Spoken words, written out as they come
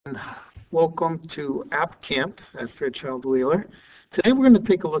Welcome to App Camp at Fairchild Wheeler. Today we're going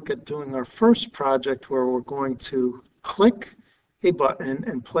to take a look at doing our first project where we're going to click a button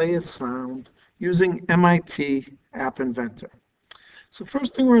and play a sound using MIT App Inventor. So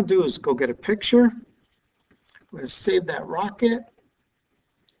first thing we're going to do is go get a picture. We're going to save that rocket,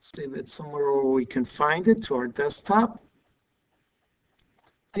 save it somewhere where we can find it to our desktop.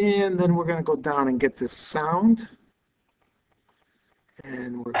 And then we're going to go down and get this sound.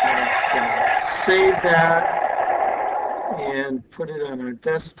 And we're going to save that and put it on our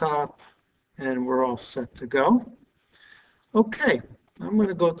desktop, and we're all set to go. Okay, I'm going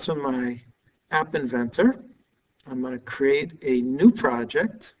to go to my App Inventor. I'm going to create a new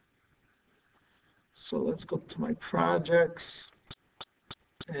project. So let's go to my projects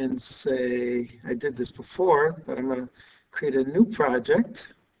and say, I did this before, but I'm going to create a new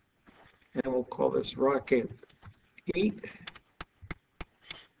project, and we'll call this Rocket 8.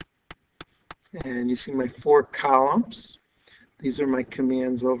 And you see my 4 columns. These are my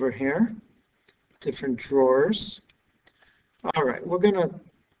commands over here, different drawers. All right, we're going to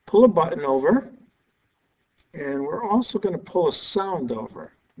pull a button over, and we're also going to pull a sound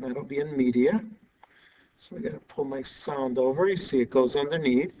over. That'll be in media. So I'm going to pull my sound over. You see it goes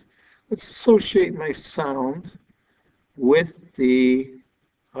underneath. Let's associate my sound with the,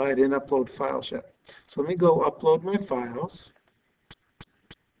 oh, I didn't upload files yet. So let me go upload my files.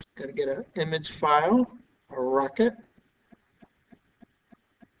 Got to get an image file, a rocket,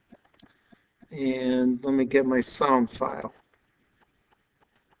 and let me get my sound file,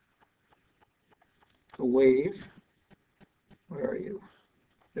 a wave. Where are you?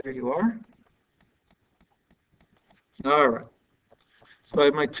 There you are. All right. So I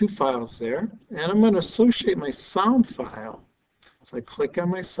have my 2 files there, and I'm going to associate my sound file. So I click on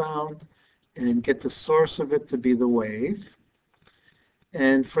my sound and get the source of it to be the wave.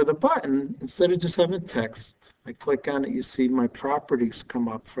 And for the button, instead of just having text, I click on it, you see my properties come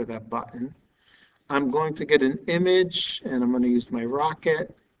up for that button. I'm going to get an image, and I'm going to use my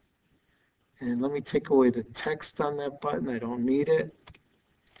rocket. And let me take away the text on that button. I don't need it.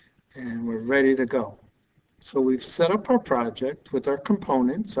 And we're ready to go. So we've set up our project with our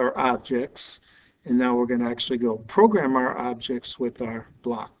components, our objects, and now we're going to actually go program our objects with our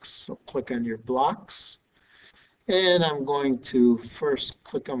blocks. So click on your blocks. And I'm going to first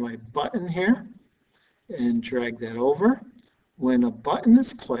click on my button here and drag that over. When a button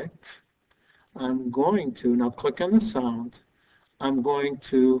is clicked, I'm going to, now click on the sound, I'm going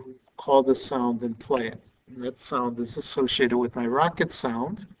to call the sound and play it. And that sound is associated with my rocket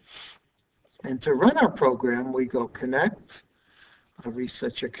sound. And to run our program, we go connect,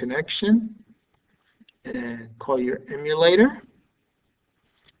 reset your connection, and call your emulator,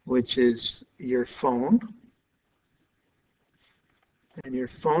 which is your phone. And your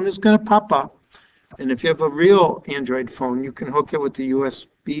phone is going to pop up. And if you have a real Android phone, you can hook it with the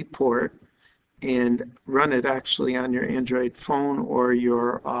USB port and run it actually on your Android phone or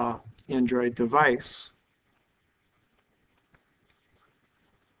your Android device.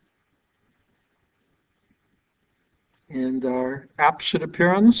 And our app should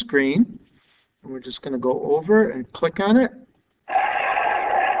appear on the screen. And we're just going to go over and click on it.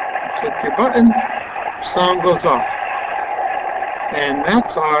 Click your button, sound goes off. And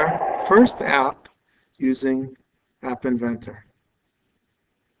that's our first app using App Inventor.